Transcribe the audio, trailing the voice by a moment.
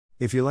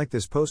If you like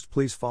this post,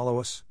 please follow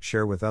us,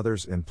 share with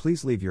others, and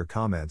please leave your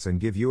comments and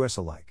give us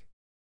a like.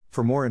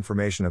 For more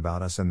information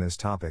about us and this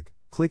topic,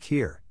 click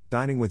here,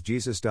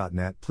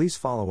 diningwithjesus.net. Please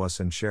follow us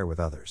and share with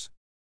others.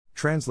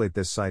 Translate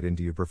this site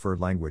into your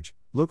preferred language.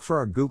 Look for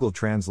our Google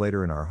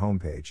Translator in our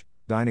homepage,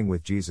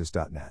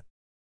 diningwithjesus.net.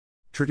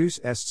 Traduce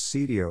este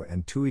sitio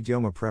en tu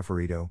idioma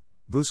preferido.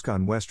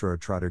 Busca nuestro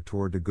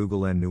traductor de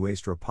Google en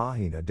nuestra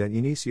página de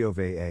inicio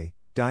va,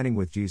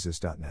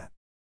 diningwithjesus.net.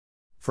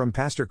 From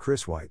Pastor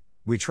Chris White,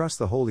 we trust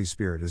the Holy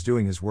Spirit is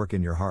doing His work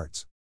in your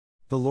hearts.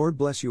 The Lord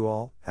bless you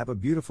all. Have a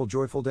beautiful,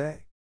 joyful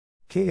day.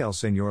 Que el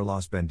Señor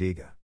los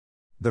bendiga.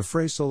 The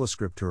phrase sola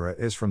scriptura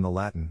is from the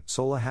Latin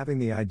sola, having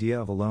the idea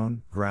of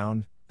alone,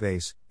 ground,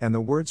 base, and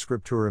the word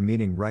scriptura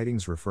meaning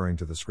writings, referring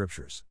to the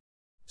scriptures.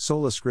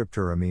 Sola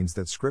scriptura means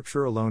that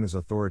scripture alone is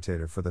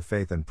authoritative for the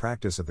faith and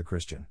practice of the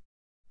Christian.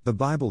 The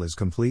Bible is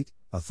complete,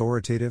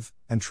 authoritative,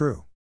 and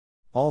true.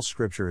 All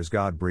scripture is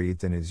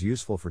God-breathed and is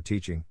useful for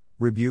teaching,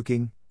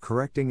 rebuking,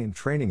 correcting, and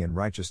training in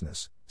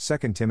righteousness.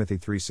 2 Timothy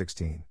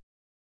 3:16.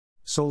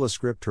 Sola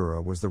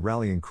scriptura was the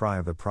rallying cry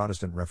of the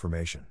Protestant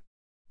Reformation.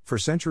 For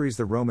centuries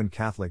the Roman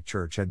Catholic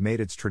Church had made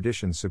its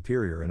traditions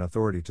superior in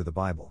authority to the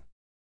Bible.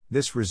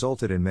 This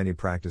resulted in many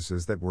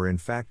practices that were in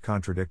fact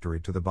contradictory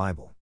to the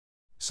Bible.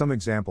 Some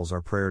examples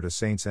are prayer to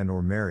saints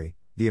and/or Mary,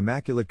 the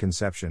Immaculate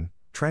Conception,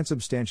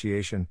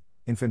 transubstantiation,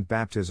 infant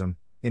baptism,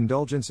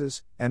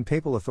 indulgences, and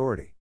papal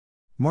authority.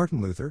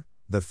 Martin Luther,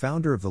 the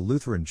founder of the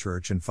Lutheran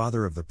Church and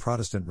father of the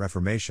Protestant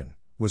Reformation,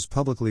 was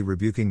publicly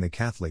rebuking the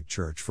Catholic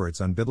Church for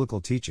its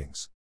unbiblical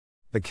teachings.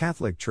 The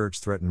Catholic Church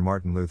threatened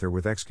Martin Luther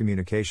with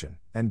excommunication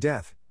and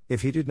death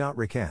if he did not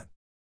recant.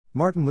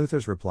 Martin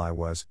Luther's reply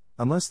was,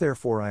 "Unless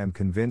therefore I am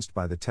convinced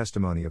by the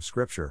testimony of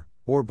Scripture,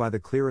 or by the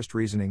clearest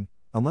reasoning,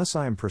 unless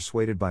I am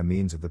persuaded by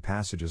means of the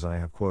passages I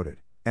have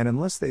quoted, and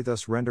unless they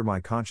thus render my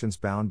conscience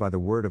bound by the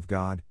Word of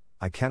God,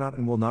 I cannot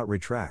and will not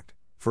retract,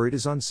 for it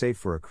is unsafe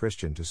for a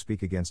Christian to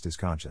speak against his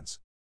conscience.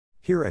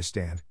 Here I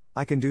stand,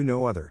 I can do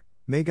no other,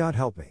 may God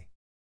help me.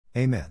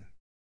 Amen."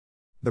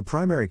 The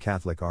primary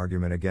Catholic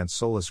argument against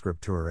sola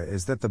scriptura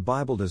is that the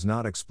Bible does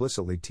not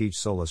explicitly teach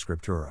sola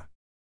scriptura.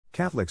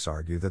 Catholics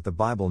argue that the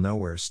Bible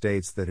nowhere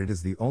states that it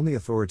is the only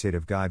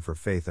authoritative guide for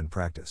faith and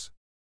practice.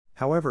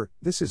 However,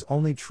 this is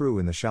only true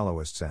in the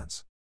shallowest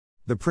sense.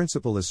 The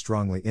principle is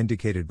strongly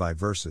indicated by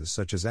verses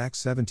such as Acts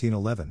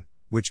 17:11,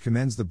 which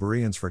commends the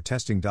Bereans for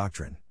testing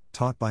doctrine,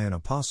 taught by an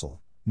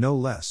apostle, no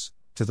less,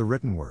 to the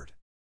written word.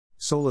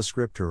 Sola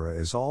scriptura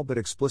is all but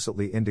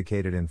explicitly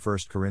indicated in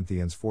 1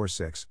 Corinthians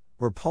 4:6,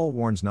 where Paul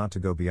warns not to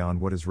go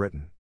beyond what is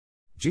written.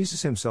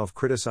 Jesus himself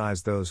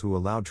criticized those who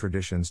allowed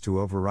traditions to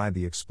override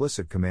the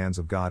explicit commands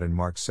of God in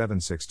Mark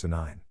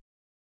 7:6-9.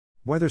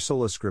 Whether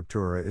sola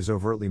scriptura is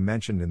overtly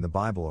mentioned in the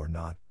Bible or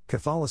not,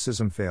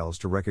 Catholicism fails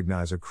to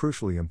recognize a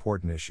crucially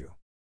important issue.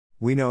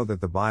 We know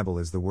that the Bible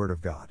is the Word of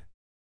God.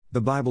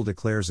 The Bible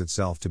declares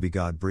itself to be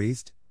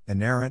God-breathed,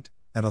 inerrant,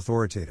 and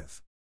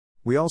authoritative.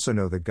 We also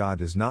know that God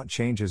does not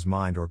change His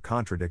mind or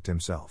contradict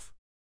Himself.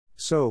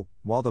 So,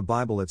 while the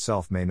Bible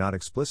itself may not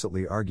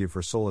explicitly argue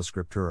for sola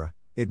scriptura,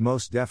 it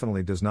most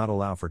definitely does not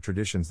allow for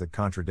traditions that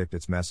contradict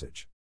its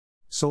message.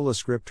 Sola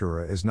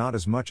scriptura is not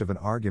as much of an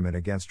argument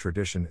against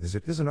tradition as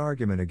it is an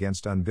argument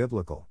against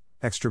unbiblical,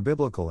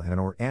 extra-biblical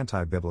and/or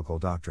anti-biblical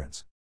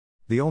doctrines.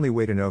 The only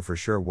way to know for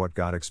sure what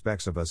God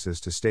expects of us is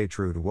to stay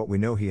true to what we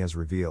know He has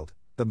revealed,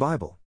 the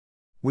Bible.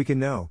 We can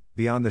know,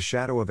 beyond the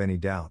shadow of any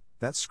doubt,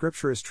 that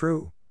Scripture is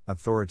true,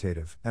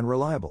 authoritative, and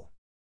reliable.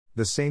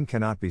 The same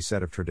cannot be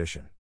said of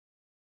tradition.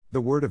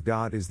 The Word of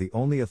God is the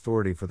only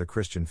authority for the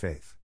Christian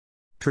faith.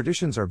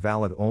 Traditions are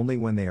valid only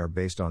when they are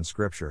based on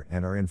Scripture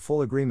and are in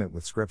full agreement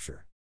with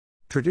Scripture.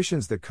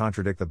 Traditions that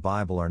contradict the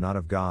Bible are not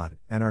of God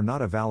and are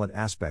not a valid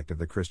aspect of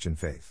the Christian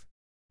faith.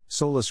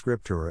 Sola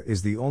scriptura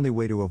is the only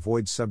way to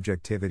avoid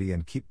subjectivity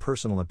and keep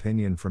personal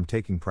opinion from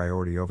taking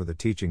priority over the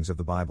teachings of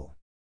the Bible.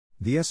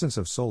 The essence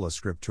of sola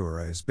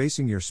scriptura is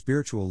basing your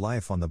spiritual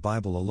life on the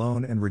Bible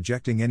alone and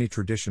rejecting any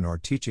tradition or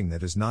teaching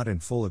that is not in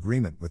full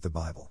agreement with the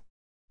Bible.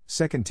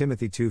 2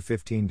 Timothy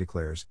 2:15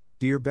 declares,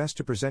 "Do your best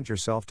to present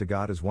yourself to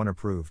God as one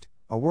approved,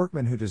 a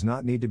workman who does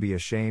not need to be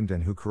ashamed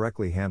and who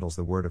correctly handles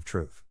the word of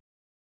truth."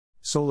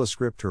 Sola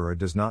scriptura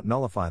does not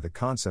nullify the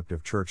concept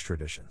of church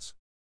traditions.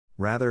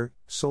 Rather,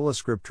 sola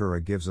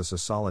scriptura gives us a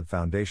solid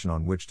foundation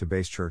on which to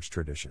base church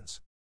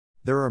traditions.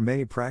 There are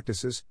many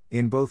practices,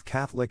 in both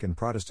Catholic and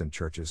Protestant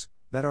churches,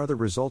 that are the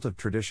result of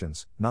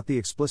traditions, not the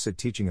explicit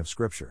teaching of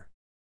Scripture.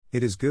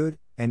 It is good,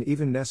 and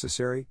even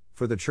necessary,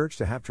 for the Church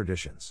to have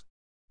traditions.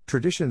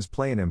 Traditions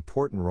play an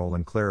important role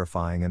in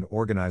clarifying and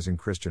organizing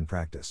Christian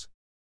practice.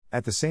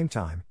 At the same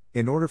time,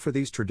 in order for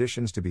these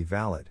traditions to be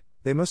valid,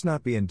 they must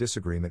not be in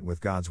disagreement with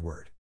God's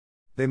Word.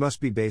 They must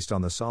be based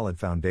on the solid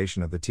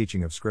foundation of the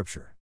teaching of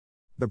Scripture.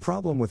 The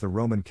problem with the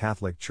Roman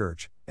Catholic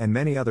Church, and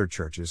many other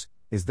churches,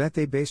 is that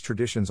they base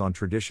traditions on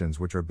traditions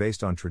which are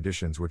based on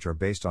traditions which are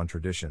based on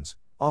traditions,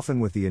 often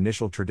with the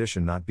initial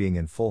tradition not being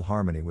in full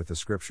harmony with the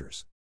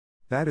Scriptures.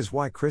 That is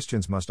why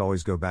Christians must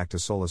always go back to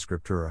sola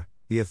scriptura,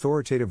 the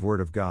authoritative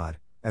Word of God,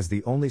 as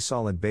the only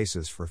solid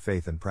basis for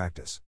faith and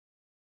practice.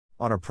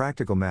 On a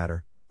practical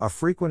matter, a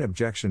frequent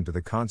objection to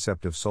the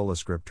concept of sola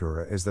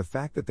scriptura is the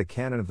fact that the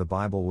canon of the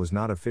Bible was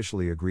not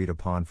officially agreed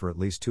upon for at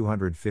least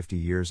 250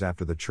 years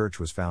after the Church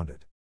was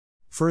founded.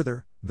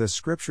 Further, the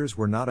Scriptures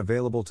were not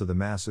available to the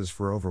masses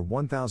for over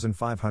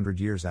 1,500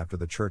 years after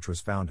the Church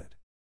was founded.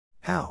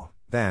 How,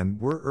 then,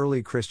 were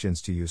early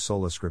Christians to use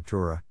sola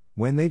scriptura,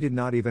 when they did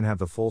not even have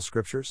the full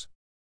Scriptures?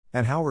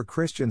 And how were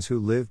Christians who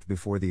lived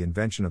before the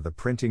invention of the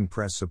printing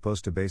press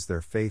supposed to base their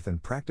faith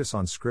and practice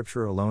on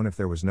Scripture alone if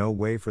there was no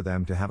way for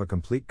them to have a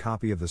complete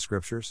copy of the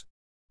Scriptures?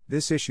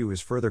 This issue is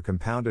further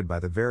compounded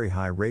by the very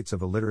high rates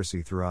of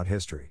illiteracy throughout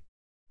history.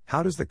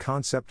 How does the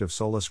concept of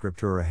sola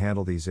scriptura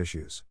handle these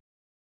issues?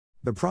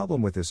 The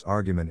problem with this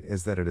argument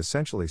is that it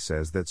essentially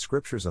says that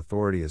Scripture's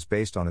authority is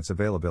based on its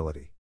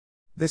availability.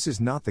 This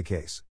is not the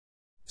case.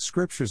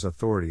 Scripture's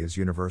authority is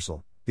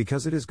universal.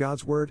 Because it is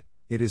God's Word,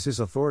 it is His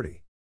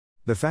authority.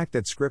 The fact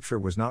that Scripture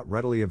was not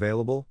readily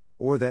available,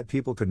 or that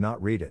people could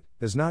not read it,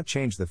 does not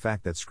change the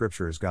fact that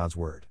Scripture is God's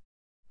Word.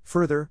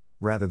 Further,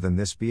 rather than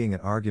this being an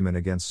argument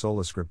against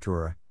sola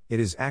scriptura, it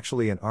is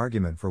actually an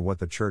argument for what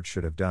the Church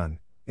should have done,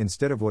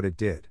 instead of what it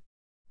did.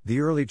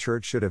 The early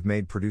Church should have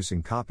made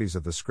producing copies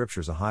of the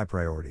Scriptures a high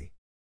priority.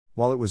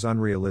 While it was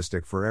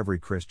unrealistic for every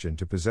Christian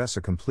to possess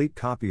a complete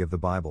copy of the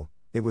Bible,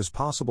 it was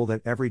possible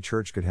that every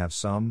church could have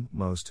some,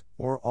 most,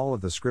 or all of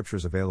the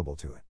Scriptures available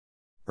to it.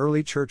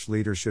 Early church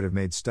leaders should have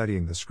made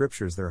studying the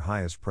Scriptures their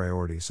highest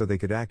priority so they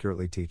could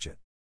accurately teach it.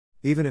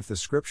 Even if the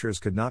Scriptures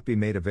could not be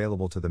made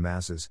available to the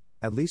masses,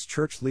 at least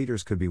church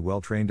leaders could be well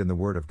trained in the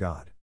Word of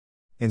God.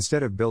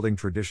 Instead of building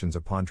traditions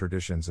upon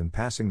traditions and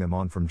passing them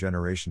on from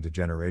generation to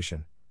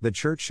generation, the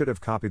church should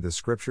have copied the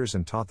Scriptures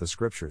and taught the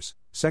Scriptures.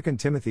 2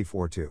 Timothy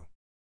 4:2.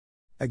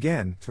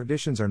 Again,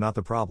 traditions are not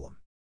the problem.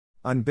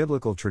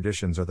 Unbiblical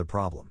traditions are the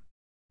problem.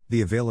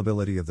 The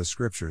availability of the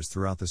Scriptures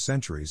throughout the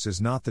centuries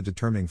is not the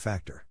determining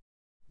factor.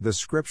 The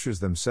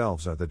Scriptures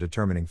themselves are the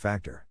determining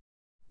factor.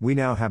 We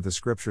now have the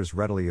Scriptures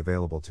readily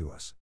available to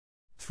us.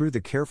 Through the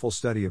careful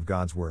study of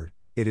God's Word,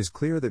 it is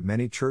clear that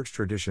many church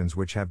traditions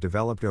which have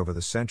developed over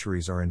the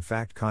centuries are in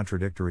fact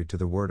contradictory to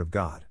the Word of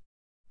God.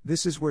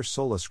 This is where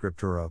sola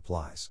scriptura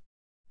applies.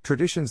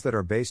 Traditions that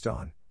are based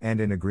on, and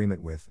in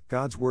agreement with,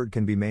 God's Word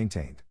can be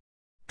maintained.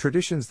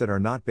 Traditions that are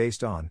not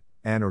based on,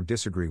 and or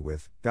disagree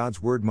with, God's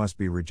Word must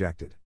be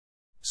rejected.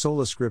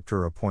 Sola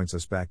scriptura points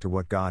us back to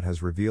what God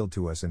has revealed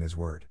to us in His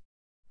Word.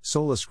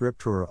 Sola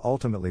scriptura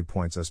ultimately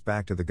points us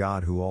back to the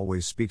God who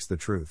always speaks the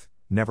truth,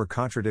 never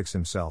contradicts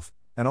Himself,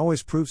 and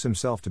always proves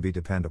Himself to be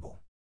dependable.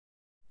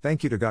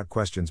 Thank you to Got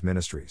Questions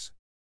Ministries.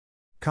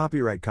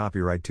 Copyright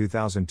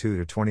 2002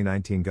 to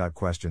 2019 Got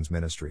Questions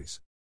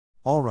Ministries.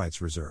 All rights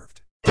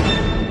reserved.